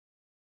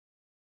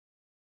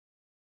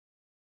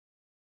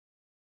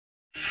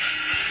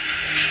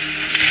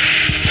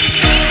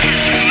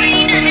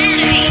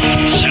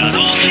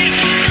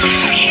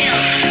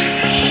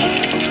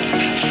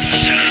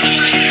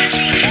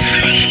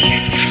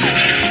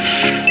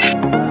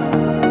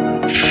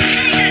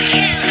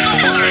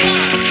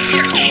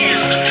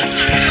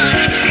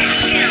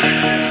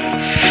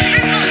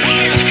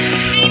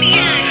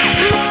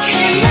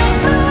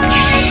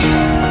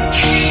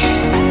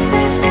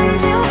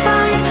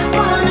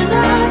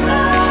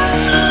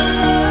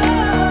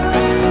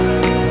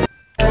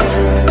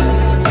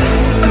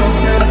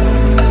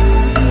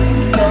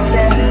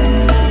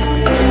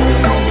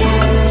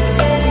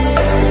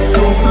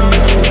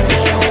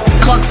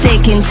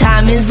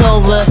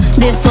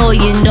Before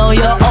you know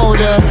you're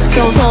older,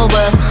 so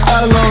sober,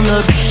 alone,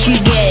 the bitch you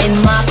get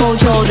in my cold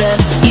shoulder.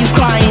 You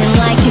crying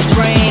like it's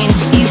rain,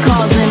 you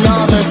causing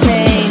all the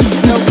pain.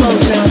 No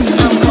closure,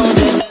 I'm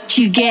colder,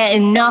 you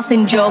getting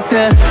nothing,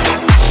 joker.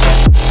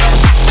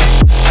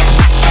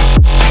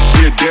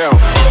 Get down.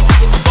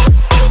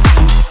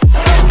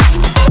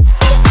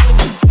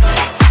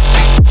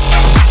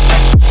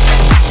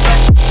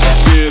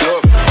 Get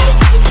up.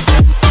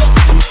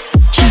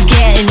 You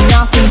getting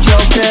nothing,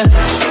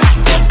 joker.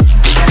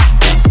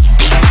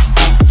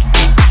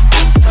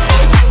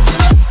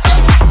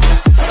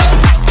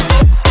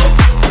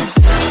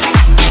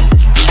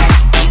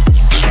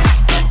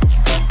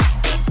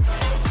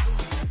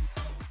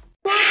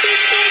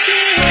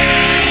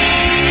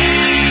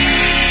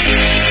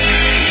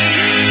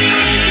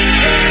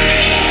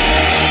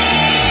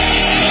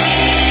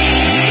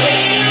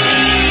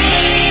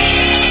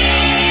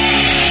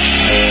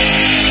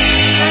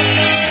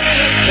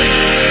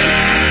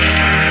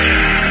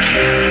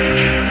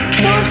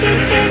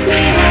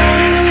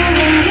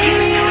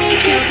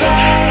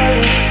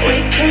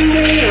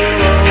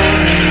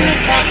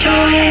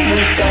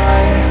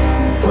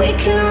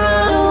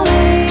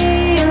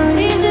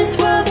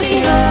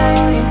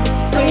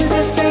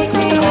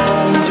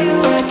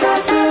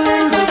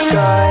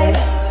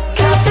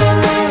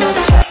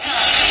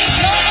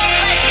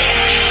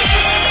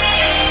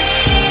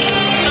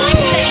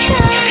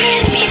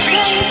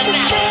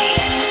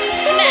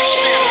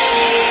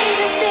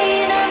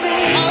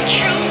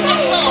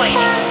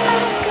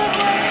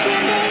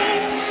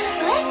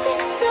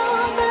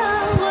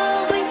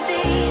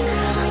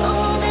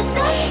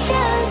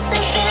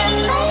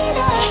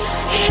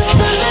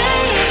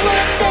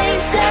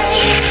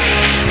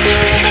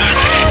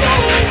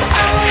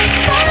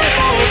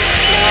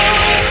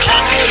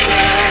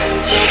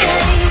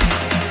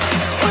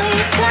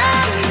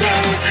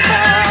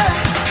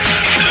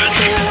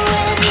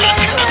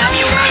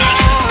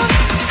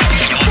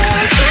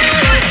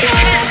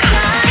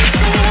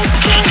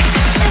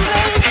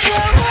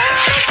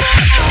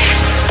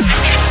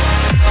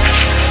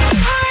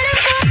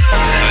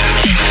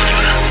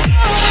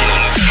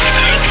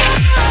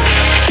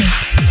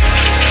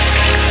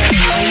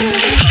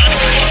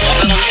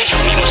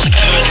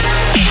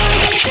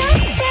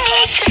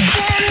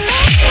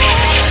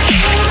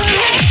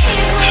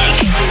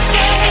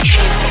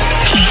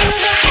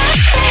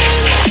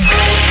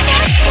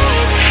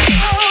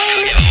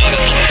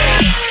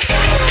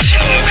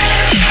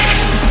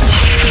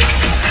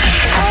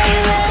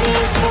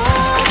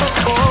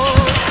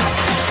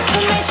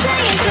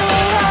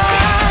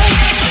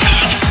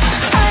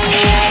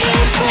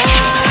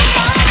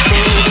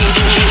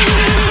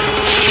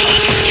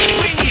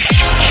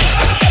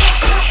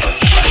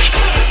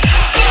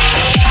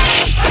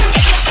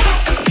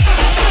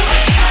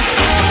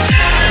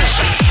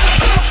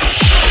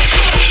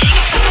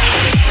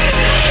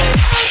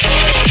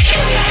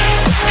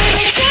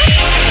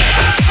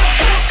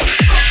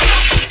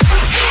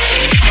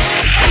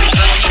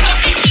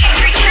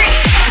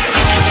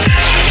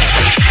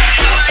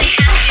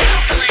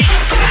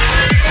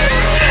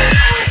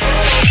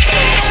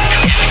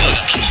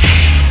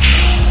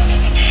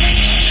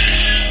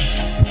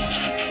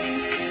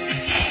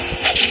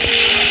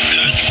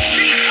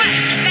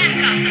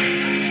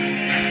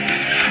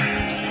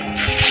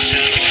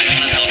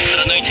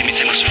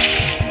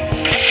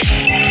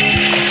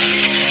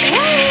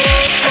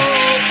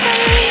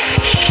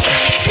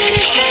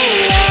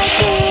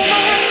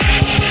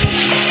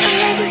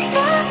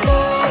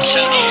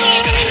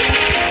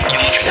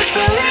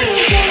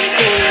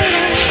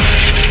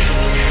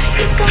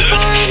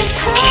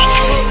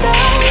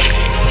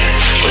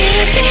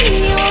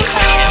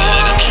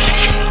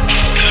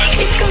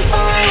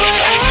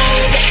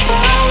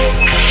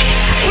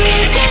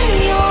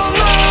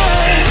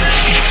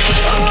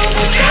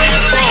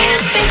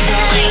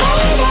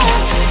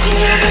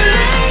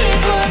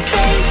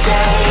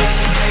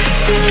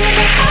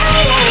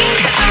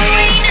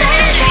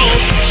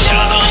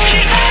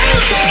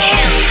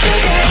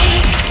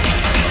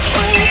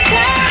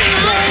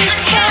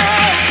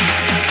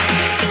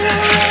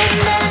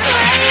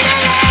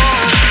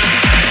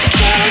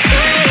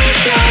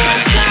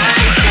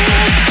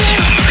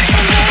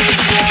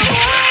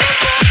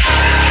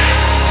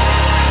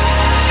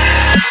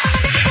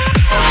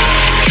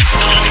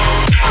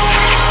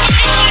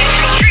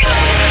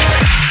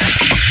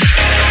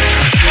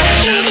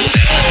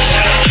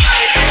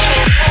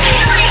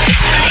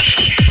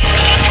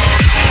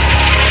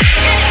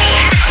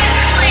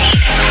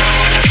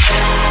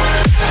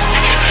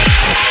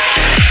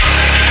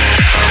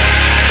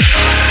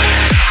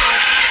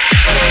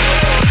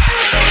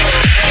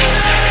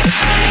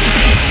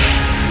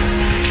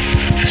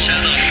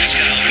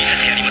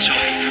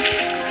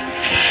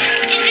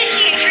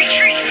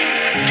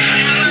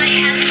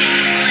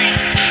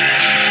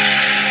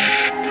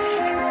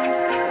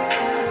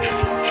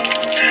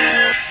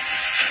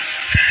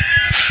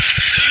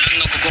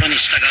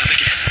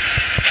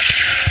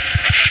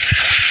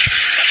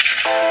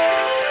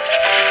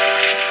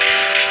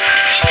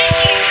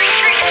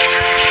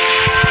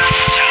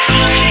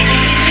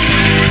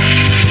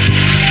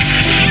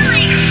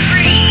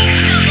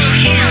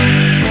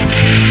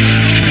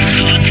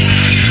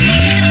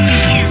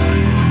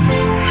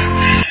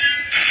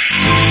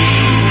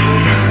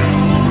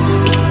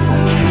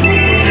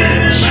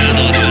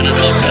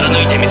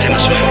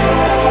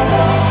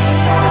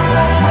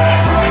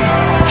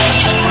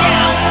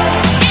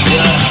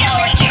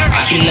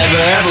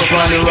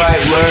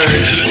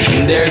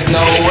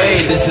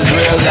 this is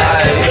real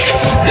life.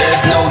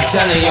 There's no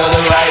telling you're the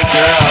right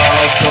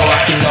girl, so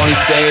I can only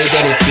say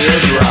that it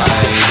feels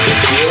right. It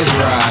feels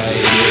right,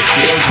 it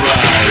feels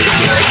right.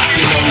 Yeah, I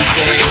can only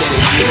say that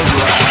it feels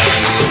right.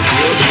 It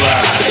feels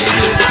right,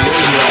 it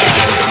feels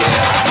right.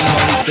 Yeah, I can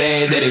only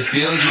say that it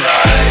feels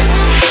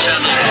right.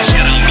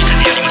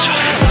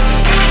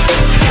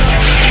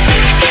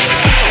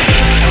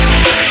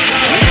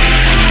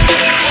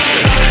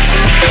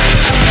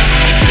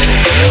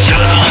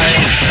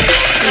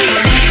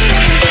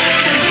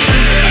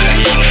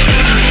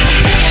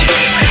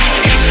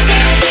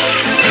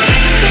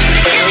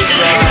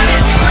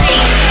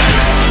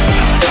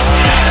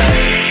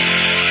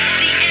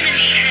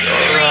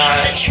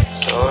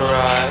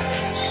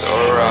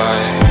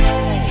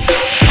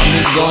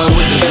 Going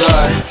with the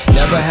gut,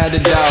 never had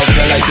a doubt,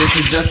 felt like this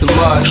is just a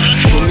must.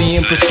 Put me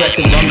in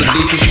perspective, I'm the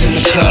deepest in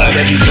the cut.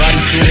 Everybody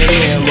tuning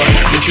in, but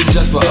this is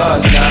just for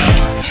us now.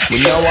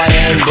 We know I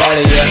ain't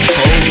ballin' yet,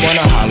 hoes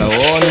wanna holler,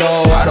 oh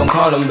no, I don't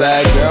call them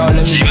back. Girl,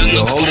 let me see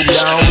you hold it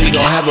down, we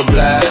gon' have a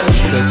blast.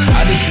 Cause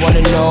I just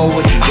wanna know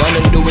what you gonna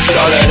do with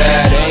all of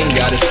that. Ain't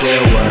gotta say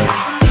a word,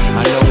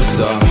 I know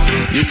what's up,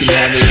 you can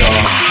have it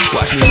all.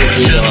 Watch me rip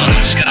it up,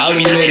 I'll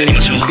admit it,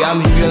 you got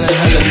me feeling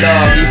hella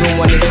love. Even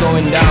when it's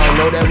going down,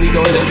 know that we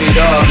gon' live it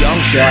up. Young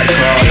shot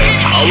caller,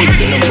 always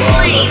been a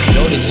baller.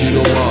 Know that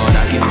you the one,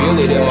 I can feel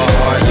it in my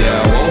heart.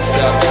 Yeah, I won't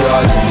stop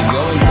charging, we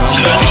go and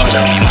come harder.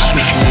 I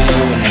can see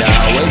you and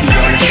I, way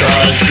beyond the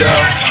stars,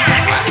 girl.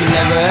 I can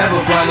never ever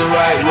find the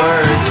right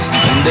words,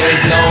 and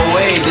there's no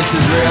way this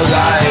is real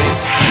life.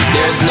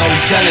 There's no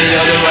telling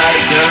you're the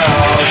right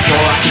girl, so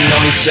I can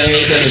only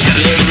say that it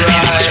feels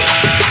right.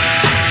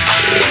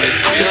 It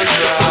feels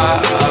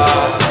right.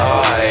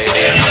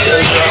 It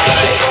feels right.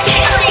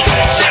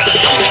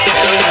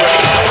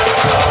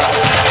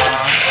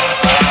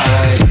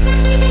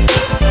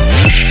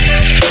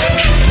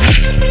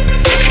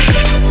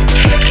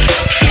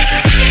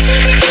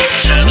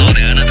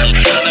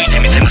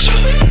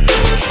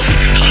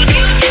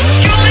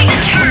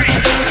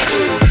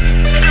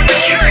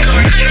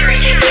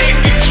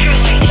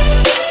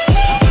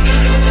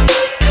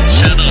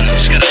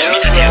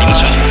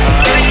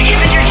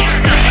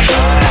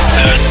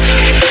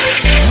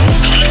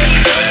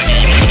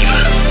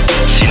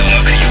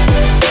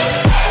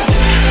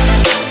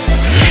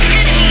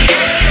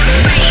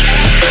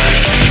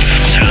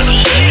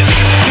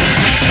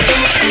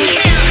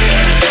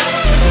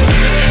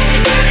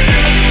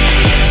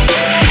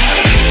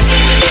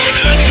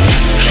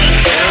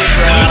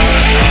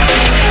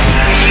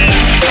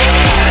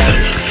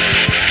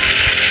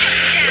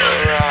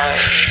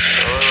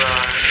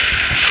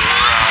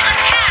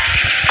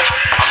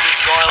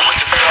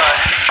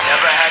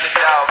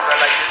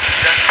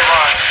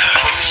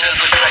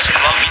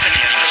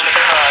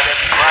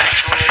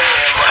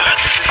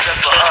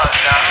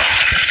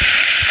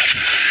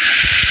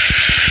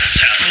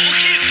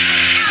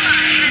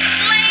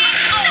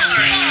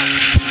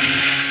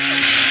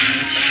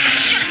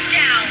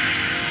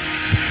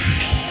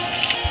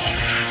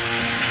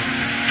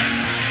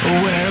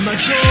 Where am I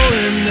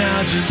going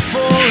now? Just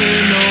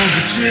falling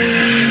over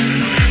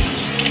dreams.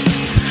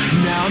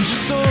 Now I'm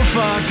just so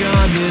far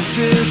gone, this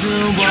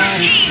isn't what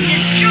it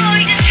seems.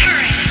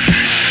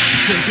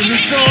 Taking me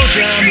so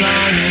damn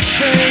long, it's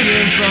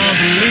fading from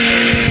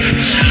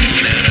belief.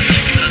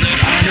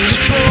 I need to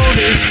slow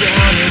this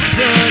down, it's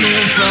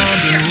burning from